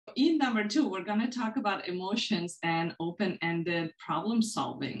in number 2, we're going to talk about emotions and open-ended problem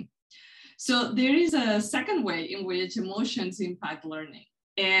solving. So there is a second way in which emotions impact learning.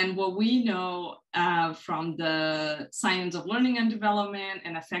 And what we know from the science of learning and development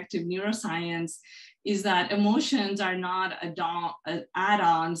and affective neuroscience is that emotions are not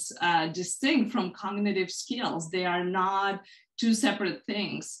add-ons distinct from cognitive skills. They are not two separate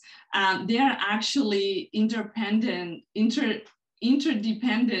things. They are actually interdependent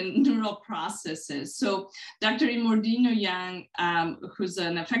neural processes. So Dr. Imordino Yang, who's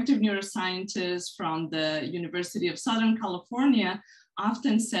an affective neuroscientist from the University of Southern California,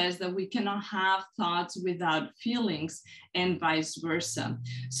 often says that we cannot have thoughts without feelings and vice versa.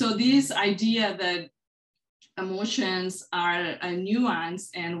 So this idea that emotions are a nuance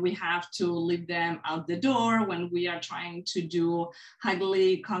and we have to leave them out the door when we are trying to do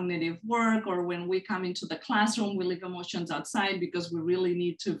highly cognitive work, or when we come into the classroom, we leave emotions outside because we really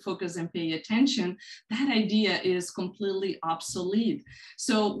need to focus and pay attention. That idea is completely obsolete.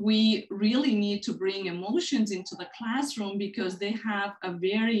 So we really need to bring emotions into the classroom because they have a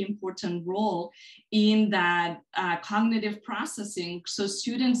very important role in that cognitive processing. So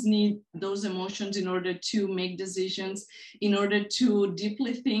students need those emotions in order to make decisions, in order to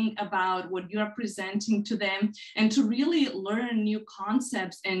deeply think about what you are presenting to them, and to really learn new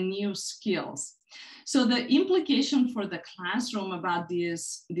concepts and new skills. So the implication for the classroom about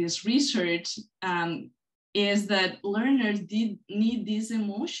this research is that learners need these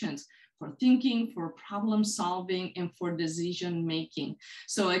emotions for thinking, for problem solving, and for decision making.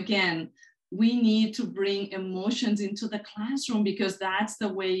 So again, we need to bring emotions into the classroom because that's the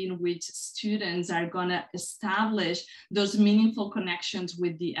way in which students are going to establish those meaningful connections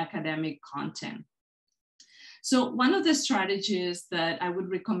with the academic content. So one of the strategies that I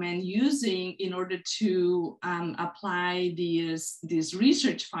would recommend using in order to apply these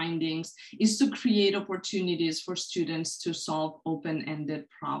research findings is to create opportunities for students to solve open-ended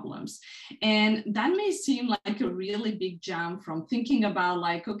problems. And that may seem like a really big jump from thinking about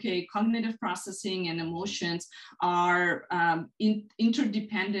like, okay, cognitive processing and emotions are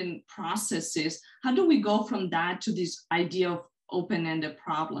interdependent processes. How do we go from that to this idea of open-ended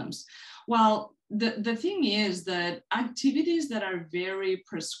problems? Well, the thing is that activities that are very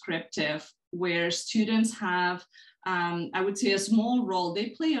prescriptive, where students have, I would say, a small role, they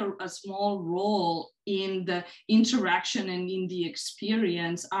play a small role in the interaction and in the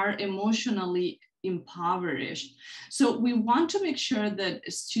experience, are emotionally impoverished. So we want to make sure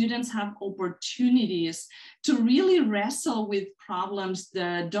that students have opportunities to really wrestle with problems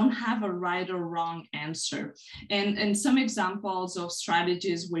that don't have a right or wrong answer. And some examples of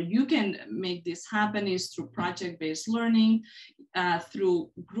strategies where you can make this happen is through project-based learning,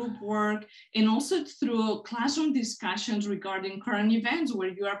 through group work, and also through classroom discussions regarding current events, where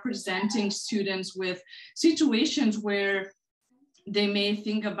you are presenting students with situations where they may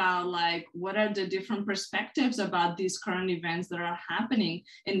think about like, what are the different perspectives about these current events that are happening?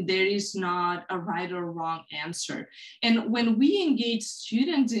 And there is not a right or wrong answer. And when we engage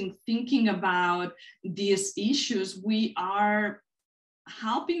students in thinking about these issues, we are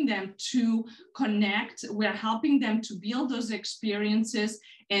helping them to connect, we're helping them to build those experiences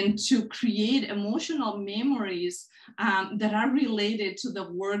and to create emotional memories that are related to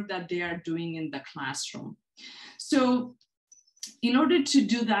the work that they are doing in the classroom. So in order to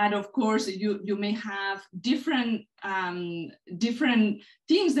do that, of course, you may have different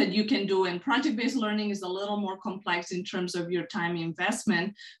things that you can do, and project-based learning is a little more complex in terms of your time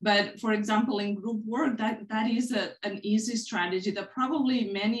investment. But for example, in group work, that is an easy strategy that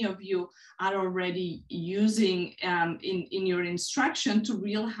probably many of you are already using in your instruction to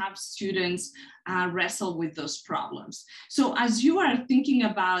really have students wrestle with those problems. So as you are thinking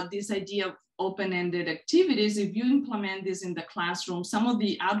about this idea of open-ended activities, if you implement this in the classroom, some of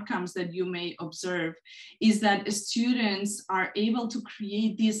the outcomes that you may observe is that students are able to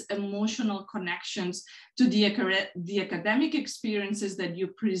create these emotional connections to the academic experiences that you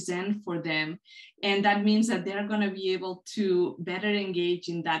present for them. And that means that they're going to be able to better engage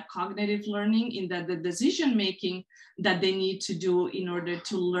in that cognitive learning, in the decision-making that they need to do in order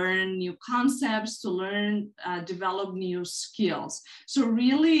to learn new concepts, to learn, develop new skills. So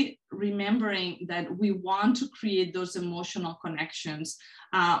really remembering that we want to create those emotional connections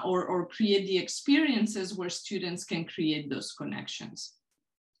or create the experiences where students can create those connections.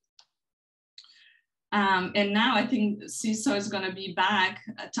 And now I think CISO is going to be back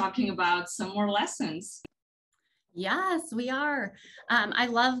talking about some more lessons. Yes, we are. I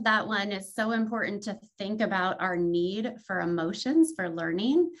love that one. It's so important to think about our need for emotions for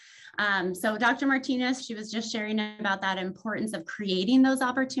learning. So Dr. Martinez, she was just sharing about that importance of creating those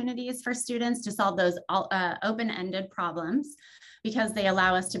opportunities for students to solve those open-ended problems, because they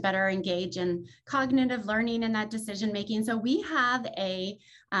allow us to better engage in cognitive learning and that decision making. So we have a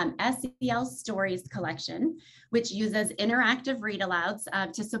SEL stories collection, which uses interactive read alouds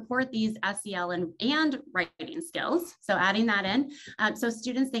to support these SEL and writing skills. So adding that in, so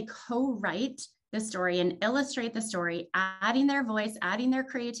students, they co-write the story and illustrate the story, adding their voice, adding their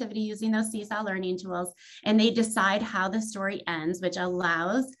creativity using those Seesaw learning tools, and they decide how the story ends, which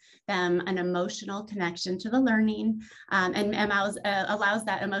allows them an emotional connection to the learning and allows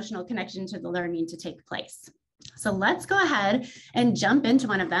that emotional connection to the learning to take place. So let's go ahead and jump into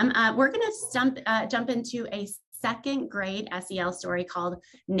one of them. We're going to jump into a second grade SEL story called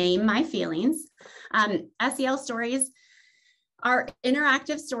Name My Feelings. SEL stories are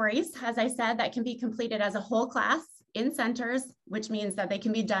interactive stories, as I said, that can be completed as a whole class in centers, which means that they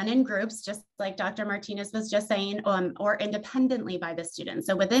can be done in groups, just like Dr. Martinez was just saying, or independently by the students.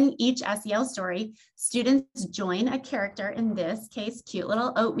 So within each SEL story, students join a character, in this case, cute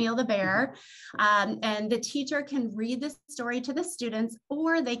little Oatmeal the bear, and the teacher can read the story to the students,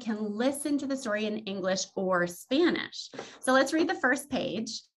 or they can listen to the story in English or Spanish. So let's read the first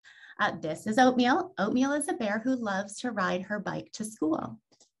page. This is Oatmeal. Oatmeal is a bear who loves to ride her bike to school.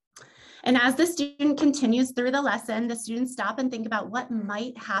 And as the student continues through the lesson, the students stop and think about what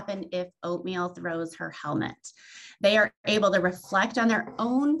might happen if Oatmeal throws her helmet. They are able to reflect on their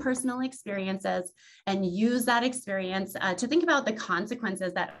own personal experiences and use that experience to think about the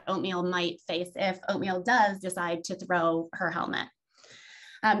consequences that Oatmeal might face if Oatmeal does decide to throw her helmet.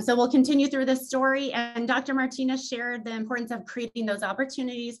 So we'll continue through this story, and Dr. Martinez shared the importance of creating those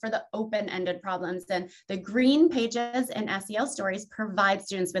opportunities for the open-ended problems, and the green pages in SEL stories provide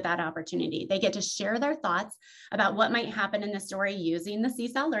students with that opportunity. They get to share their thoughts about what might happen in the story using the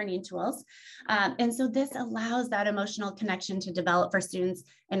Seesaw learning tools. And so this allows that emotional connection to develop for students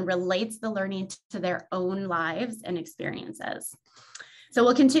and relates the learning to their own lives and experiences. So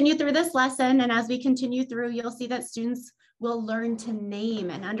we'll continue through this lesson, and as we continue through, you'll see that students will learn to name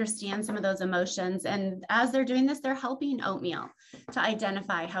and understand some of those emotions. And as they're doing this, they're helping Oatmeal to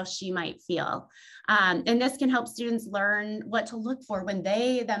identify how she might feel. And this can help students learn what to look for when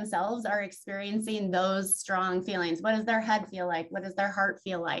they themselves are experiencing those strong feelings. What does their head feel like? What does their heart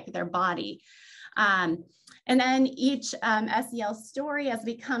feel like? Their body. And then each SEL story, as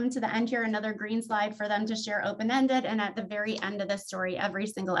we come to the end here, another green slide for them to share open-ended. And at the very end of the story, every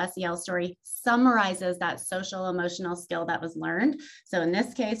single SEL story summarizes that social emotional skill that was learned. So in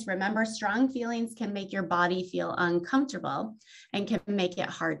this case, remember, strong feelings can make your body feel uncomfortable and can make it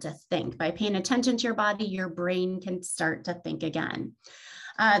hard to think. By paying attention to your body, your brain can start to think again.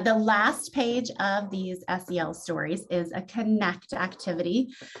 The last page of these SEL stories is a connect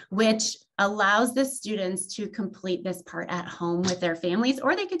activity, which allows the students to complete this part at home with their families,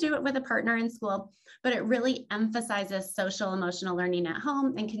 or they could do it with a partner in school, but it really emphasizes social emotional learning at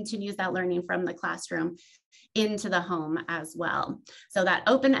home and continues that learning from the classroom into the home as well. So that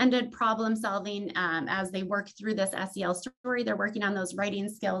open-ended problem solving, as they work through this SEL story, they're working on those writing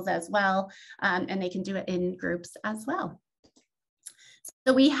skills as well, and they can do it in groups as well.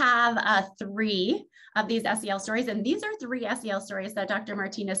 So we have 3 of these SEL stories, and these are 3 SEL stories that Dr.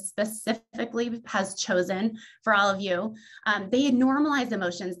 Martinez specifically has chosen for all of you. They normalize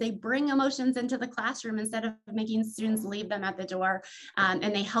emotions. They bring emotions into the classroom instead of making students leave them at the door,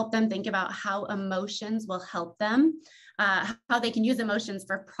 and they help them think about how emotions will help them, how they can use emotions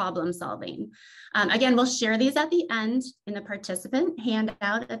for problem solving. Again, we'll share these at the end in the participant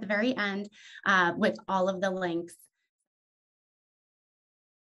handout at the very end with all of the links